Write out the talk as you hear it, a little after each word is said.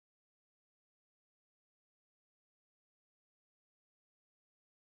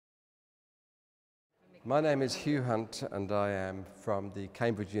My name is Hugh Hunt and I am from the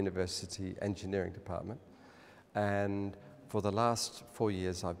Cambridge University Engineering Department, and for the last 4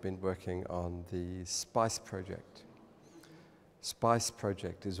 years I've been working on the SPICE project. SPICE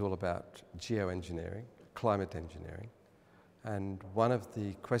project is all about geoengineering, climate engineering, and one of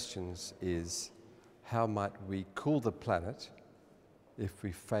the questions is how might we cool the planet if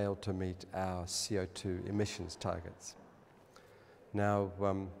we fail to meet our CO2 emissions targets. Now,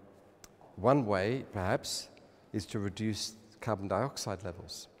 one way, perhaps, is to reduce carbon dioxide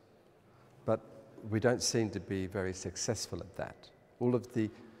levels, but we don't seem to be very successful at that. All of the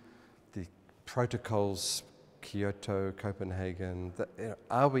protocols, Kyoto, Copenhagen,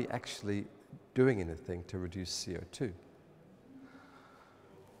 are we actually doing anything to reduce CO2?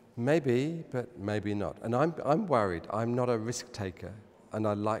 Maybe, but maybe not. And I'm worried. I'm not a risk taker, and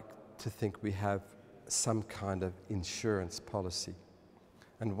I like to think we have some kind of insurance policy.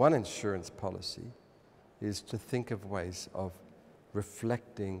 And one insurance policy is to think of ways of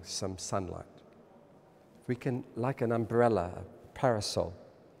reflecting some sunlight. We can, like an umbrella, a parasol,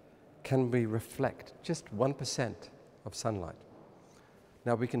 can we reflect just 1% of sunlight?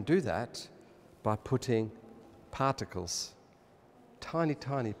 Now we can do that by putting particles, tiny,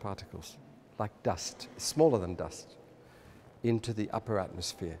 tiny particles, like dust, smaller than dust, into the upper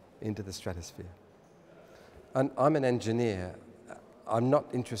atmosphere, into the stratosphere. And I'm an engineer. I'm not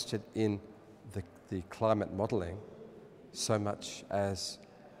interested in the climate modeling so much as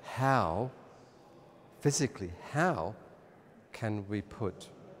physically, how can we put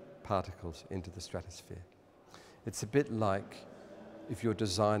particles into the stratosphere? It's a bit like if you're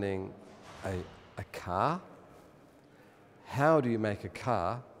designing a car. How do you make a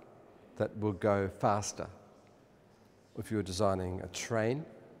car that will go faster? If you're designing a train,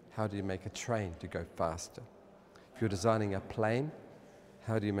 how do you make a train to go faster? If you're designing a plane,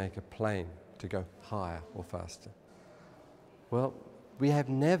 how do you make a plane to go higher or faster? Well, we have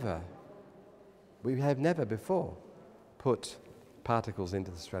never before put particles into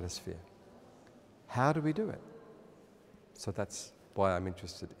the stratosphere. How do we do it? So that's why I'm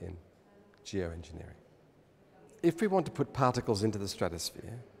interested in geoengineering. If we want to put particles into the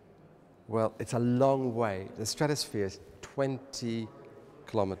stratosphere, well, it's a long way. The stratosphere is 20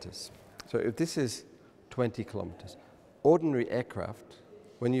 kilometers. So if this is 20 kilometers, ordinary aircraft,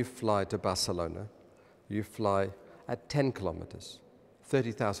 when you fly to Barcelona, you fly at 10 kilometers,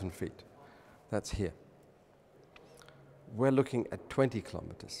 30,000 feet. That's here. We're looking at 20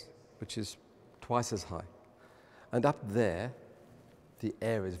 kilometers, which is twice as high. And up there, the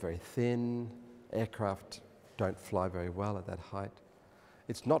air is very thin. Aircraft don't fly very well at that height.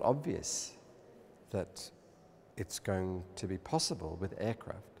 It's not obvious that it's going to be possible with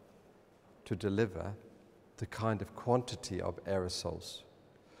aircraft to deliver the kind of quantity of aerosols.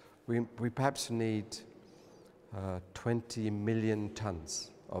 We perhaps need 20 million tons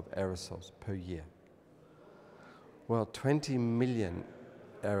of aerosols per year. Well, 20 million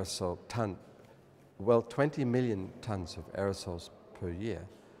tons of aerosols per year,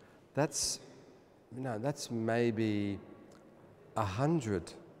 that's maybe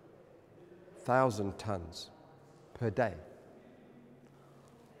 100,000 tons per day.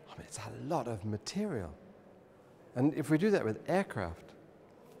 I mean, it's a lot of material. And if we do that with aircraft,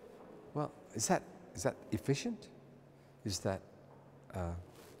 well, is that efficient? Is that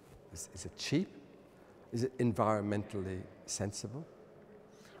is it cheap? Is it environmentally sensible?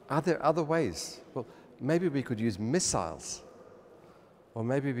 Are there other ways? Well, maybe we could use missiles, or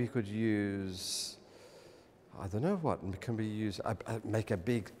maybe we could use, I don't know what. Can we use make a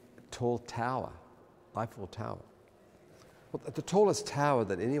big, tall tower, Eiffel Tower? Well, the tallest tower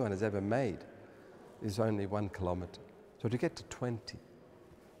that anyone has ever made is only 1 kilometer. So to get to 20.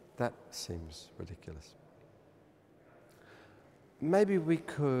 That seems ridiculous. Maybe we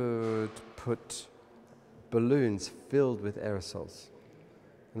could put balloons filled with aerosols,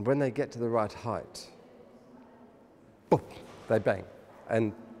 and when they get to the right height, boom, they bang,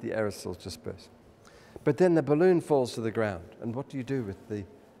 and the aerosols disperse. But then the balloon falls to the ground, and what do you do with the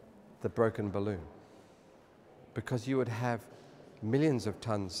broken balloon? Because you would have millions of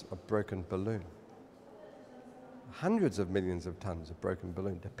tons of broken balloon, hundreds of millions of tons of broken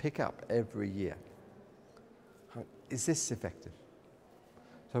balloon to pick up every year. Is this effective?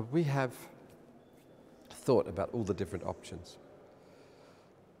 So we have thought about all the different options.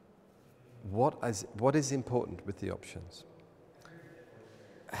 What is important with the options?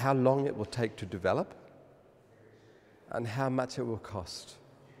 How long it will take to develop, and how much it will cost.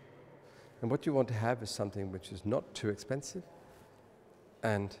 And what you want to have is something which is not too expensive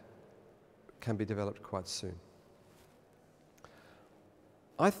and can be developed quite soon.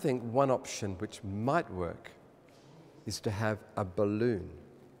 I think one option which might work is to have a balloon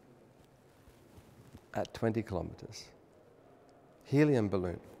at 20 kilometers, helium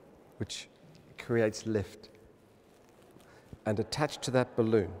balloon, which creates lift. And attached to that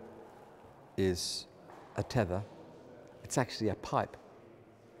balloon is a tether. It's actually a pipe.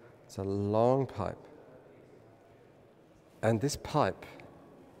 It's a long pipe. And this pipe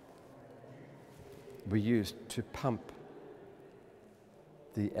we used to pump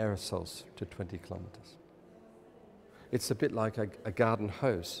the aerosols to 20 kilometers. It's a bit like a garden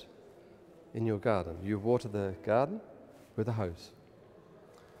hose in your garden. You water the garden with a hose.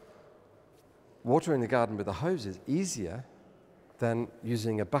 Watering the garden with a hose is easier than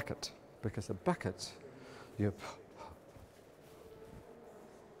using a bucket, because a bucket,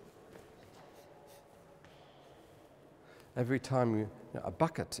 every time a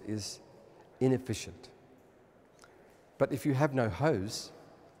bucket is inefficient. But if you have no hose,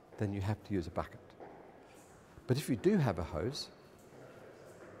 then you have to use a bucket. But if you do have a hose,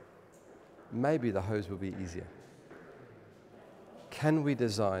 maybe the hose will be easier. Can we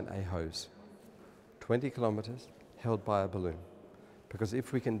design a hose, 20 kilometers, held by a balloon? Because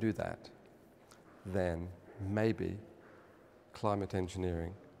if we can do that, then maybe climate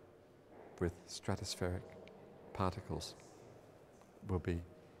engineering with stratospheric particles will be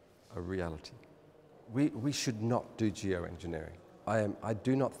a reality. We should not do geoengineering. I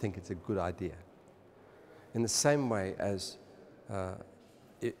do not think it's a good idea. In the same way as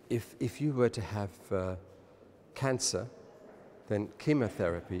if you were to have cancer, then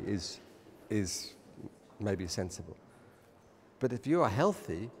chemotherapy is maybe sensible. But if you are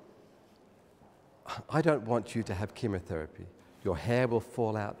healthy, I don't want you to have chemotherapy. Your hair will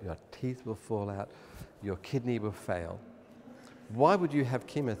fall out, your teeth will fall out, your kidney will fail. Why would you have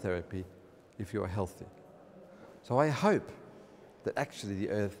chemotherapy if you are healthy? So I hope that actually the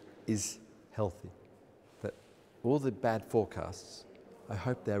Earth is healthy, that all the bad forecasts, I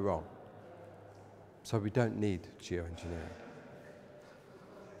hope they're wrong. So we don't need geoengineering.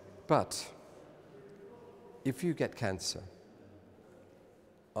 But if you get cancer,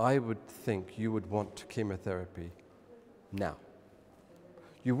 I would think you would want chemotherapy now.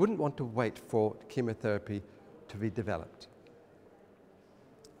 You wouldn't want to wait for chemotherapy to be developed.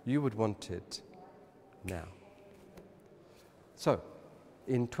 You would want it now. So,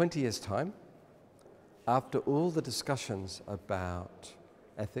 in 20 years' time, after all the discussions about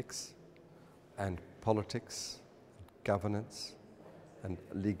ethics and politics, governance and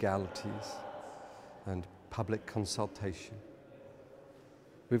legalities and public consultation,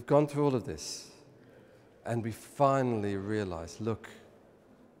 we've gone through all of this, and we finally realized, look,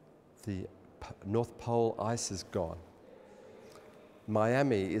 the North Pole ice is gone.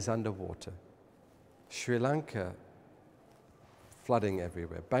 Miami is underwater. Sri Lanka, flooding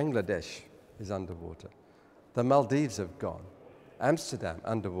everywhere. Bangladesh is underwater. The Maldives have gone. Amsterdam,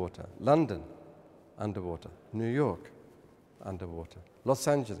 underwater. London, underwater. New York, underwater. Los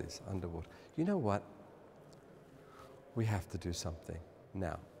Angeles, underwater. You know what? We have to do something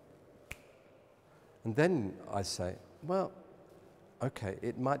now. And then I say, well, okay,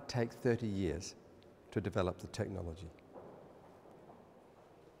 it might take 30 years to develop the technology.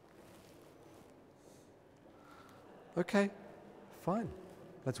 Okay, fine.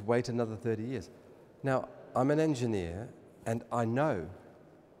 Let's wait another 30 years. Now, I'm an engineer, and I know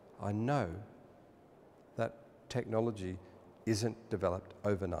that technology isn't developed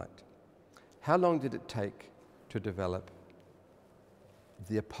overnight. How long did it take to develop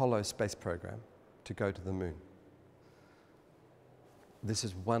the Apollo space program to go to the moon? This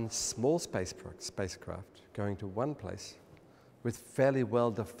is one small spacecraft going to one place with fairly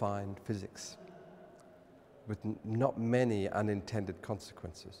well-defined physics, with not many unintended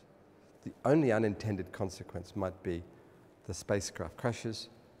consequences. The only unintended consequence might be the spacecraft crashes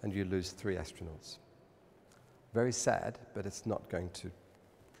and you lose 3 astronauts. Very sad, but it's not going to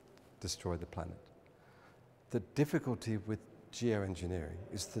destroy the planet. The difficulty with geoengineering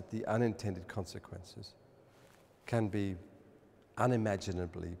is that the unintended consequences can be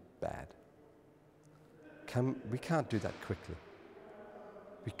unimaginably bad. We can't do that quickly.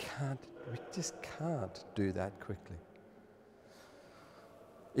 We just can't do that quickly.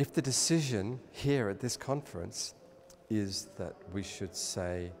 If the decision here at this conference is that we should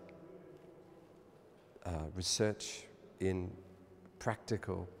say research in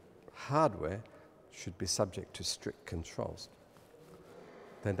practical hardware should be subject to strict controls,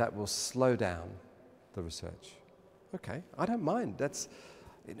 then that will slow down the research. Okay, I don't mind.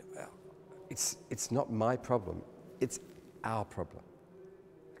 It's not my problem. It's our problem.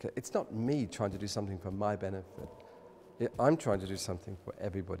 Okay, it's not me trying to do something for my benefit. I'm trying to do something for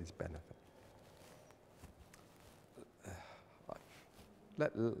everybody's benefit.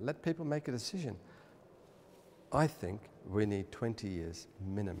 Let people make a decision. I think we need 20 years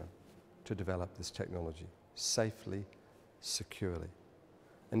minimum to develop this technology safely, securely.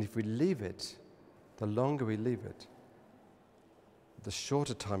 And if we leave it, the longer we leave it, the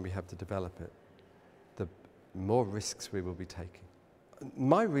shorter time we have to develop it, the more risks we will be taking.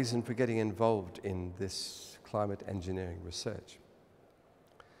 My reason for getting involved in this climate engineering research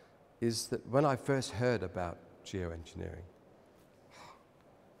is that when I first heard about geoengineering,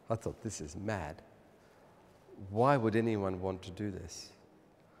 I thought, this is mad. Why would anyone want to do this?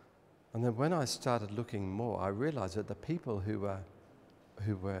 And then when I started looking more, I realized that the people who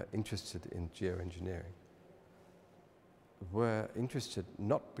were interested in geoengineering were interested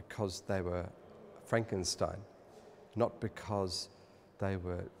not because they were Frankenstein, not because they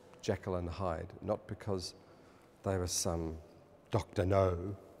were Jekyll and Hyde, not because they were some Dr.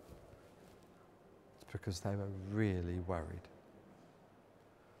 No. It's because they were really worried.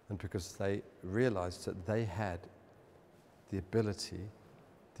 And because they realized that they had the ability,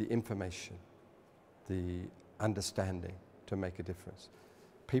 the information, the understanding to make a difference.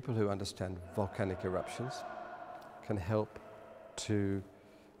 People who understand volcanic eruptions can help to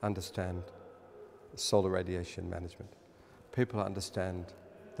understand solar radiation management. People who understand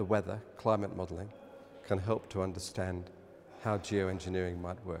the weather, climate modeling, can help to understand how geoengineering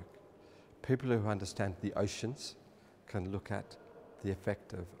might work. People who understand the oceans can look at the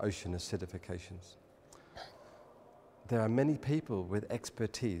effect of ocean acidifications. There are many people with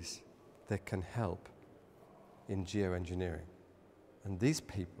expertise that can help in geoengineering. And these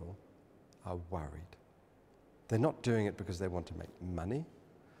people are worried. They're not doing it because they want to make money.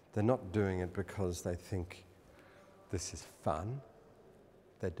 They're not doing it because they think this is fun.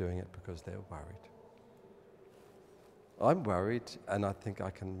 They're doing it because they're worried. I'm worried, and I think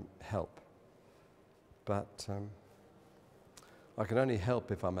I can help. But I can only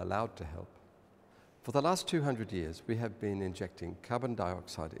help if I'm allowed to help. For the last 200 years, we have been injecting carbon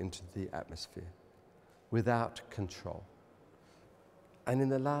dioxide into the atmosphere without control. And in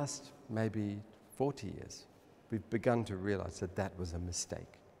the last maybe 40 years, we've begun to realize that that was a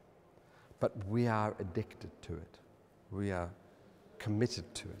mistake. But we are addicted to it. We are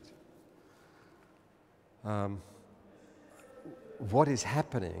committed to it. What is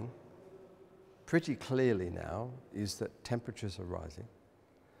happening pretty clearly now is that temperatures are rising,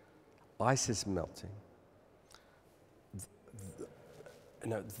 ice is melting.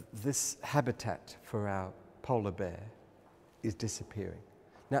 This habitat for our polar bear is disappearing.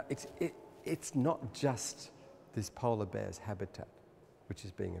 Now, it's not just this polar bear's habitat which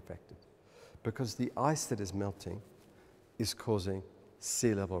is being affected, because the ice that is melting is causing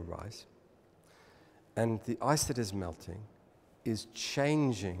sea level rise, and the ice that is melting is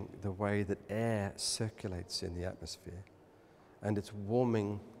changing the way that air circulates in the atmosphere, and it's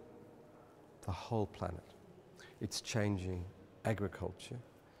warming the whole planet. It's changing agriculture,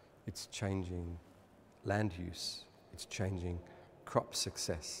 it's changing land use, it's changing crop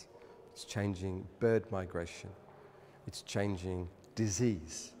success, it's changing bird migration, it's changing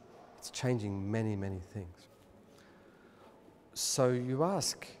disease, it's changing many, many things. So you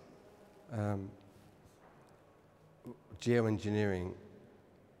ask, geoengineering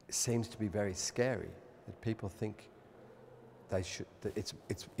seems to be very scary, that people think they should, that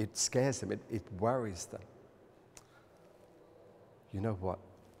it scares them, it worries them. You know what?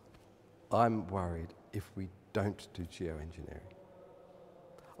 I'm worried if we don't do geoengineering.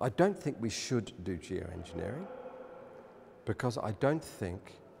 I don't think we should do geoengineering, because I don't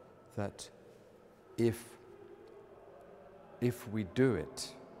think that if we do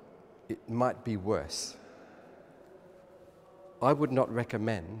it, it might be worse. I would not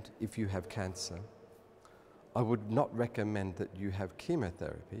recommend, if you have cancer, I would not recommend that you have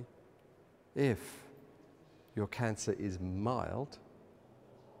chemotherapy if your cancer is mild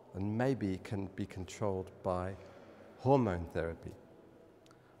and maybe can be controlled by hormone therapy.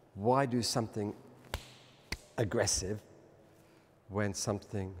 Why do something aggressive when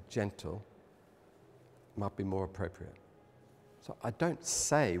something gentle might be more appropriate? So I don't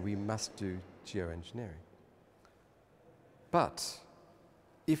say we must do geoengineering. But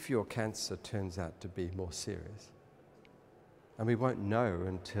if your cancer turns out to be more serious, and we won't know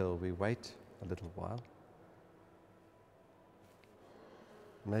until we wait a little while,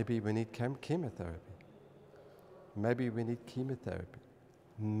 maybe we need chemotherapy. Maybe we need chemotherapy.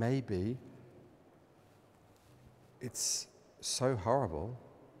 Maybe it's so horrible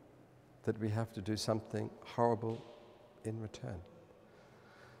that we have to do something horrible in return.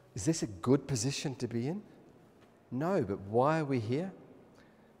 Is this a good position to be in? No, but why are we here?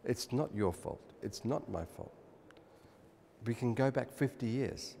 It's not your fault. It's not my fault. We can go back 50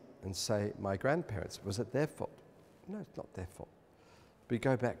 years and say, my grandparents, was it their fault? No, it's not their fault. We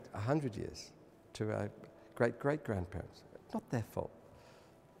go back 100 years to our great-great-grandparents. It's not their fault.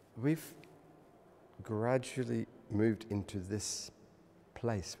 We've gradually moved into this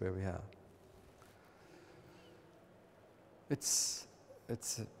place where we are. It's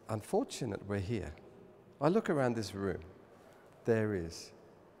unfortunate we're here. I look around this room. There is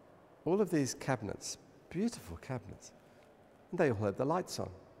all of these cabinets, beautiful cabinets, and they all have the lights on.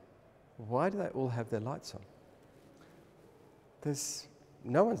 Why do they all have their lights on?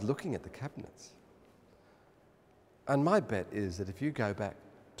 No one's looking at the cabinets. And my bet is that if you go back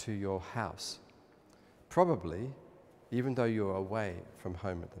to your house, probably, even though you're away from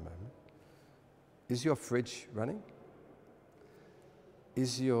home at the moment, is your fridge running?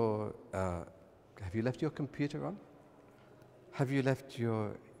 Have you left your computer on? Have you left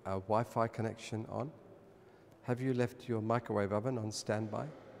your Wi-Fi connection on? Have you left your microwave oven on standby?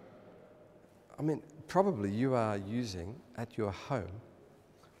 I mean, probably you are using at your home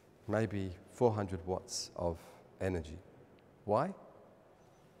maybe 400 watts of energy. Why?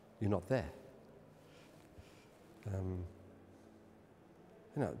 You're not there.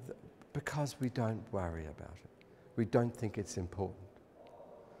 Because we don't worry about it. We don't think it's important.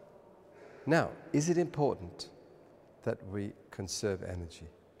 Now, is it important that we conserve energy?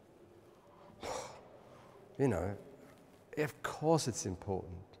 Of course it's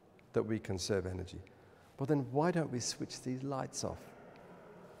important that we conserve energy. Well, then why don't we switch these lights off?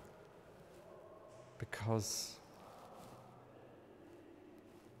 Because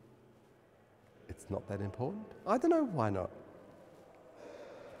it's not that important? I don't know why not.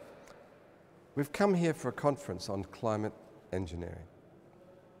 We've come here for a conference on climate engineering.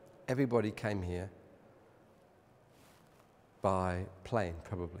 Everybody came here by plane,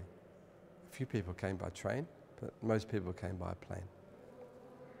 probably. A few people came by train, but most people came by plane.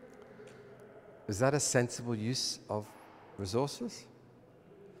 Is that a sensible use of resources?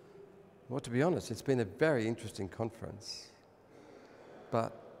 Well, to be honest, it's been a very interesting conference,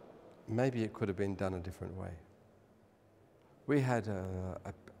 but maybe it could have been done a different way. We had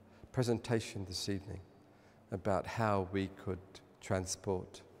a presentation this evening about how we could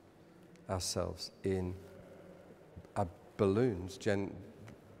transport ourselves in balloons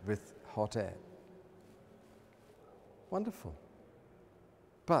with hot air. Wonderful.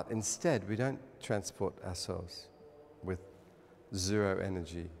 But instead, we don't transport ourselves with zero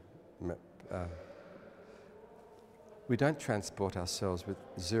energy. We don't transport ourselves with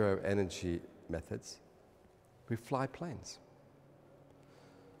zero energy methods. We fly planes.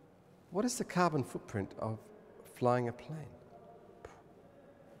 What is the carbon footprint of flying a plane?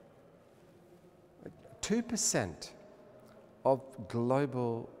 2% of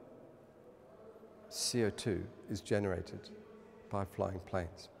global CO2 is generated by flying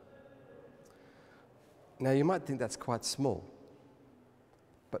planes. Now, you might think that's quite small,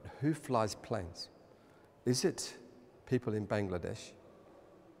 but who flies planes? Is it people in Bangladesh?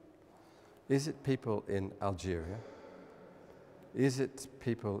 Is it people in Algeria? Is it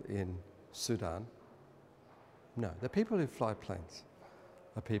people in Sudan? No, the people who fly planes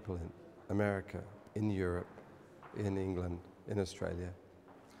are people in America, in Europe, in England, in Australia.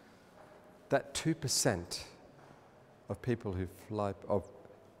 That 2% of people who fly,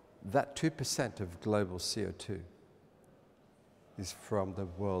 that 2% of global CO2 is from the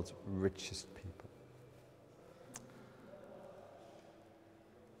world's richest people.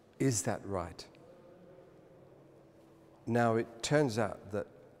 Is that right? Now, it turns out that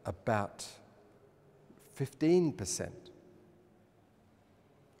about 15%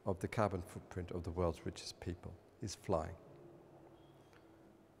 of the carbon footprint of the world's richest people is flying.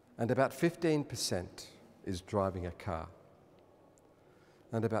 And about 15% is driving a car.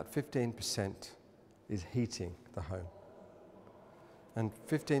 And about 15% is heating the home. And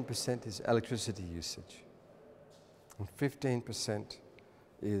 15% is electricity usage. And 15%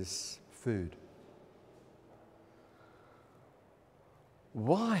 is food.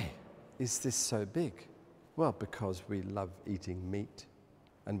 Why is this so big? Well, because we love eating meat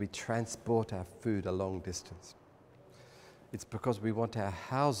and we transport our food a long distance. It's because we want our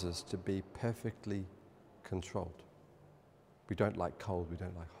houses to be perfectly controlled. We don't like cold, we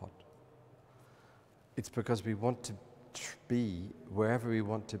don't like hot. It's because we want to be wherever we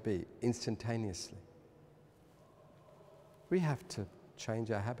want to be instantaneously. We have to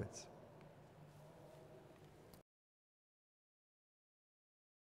change our habits.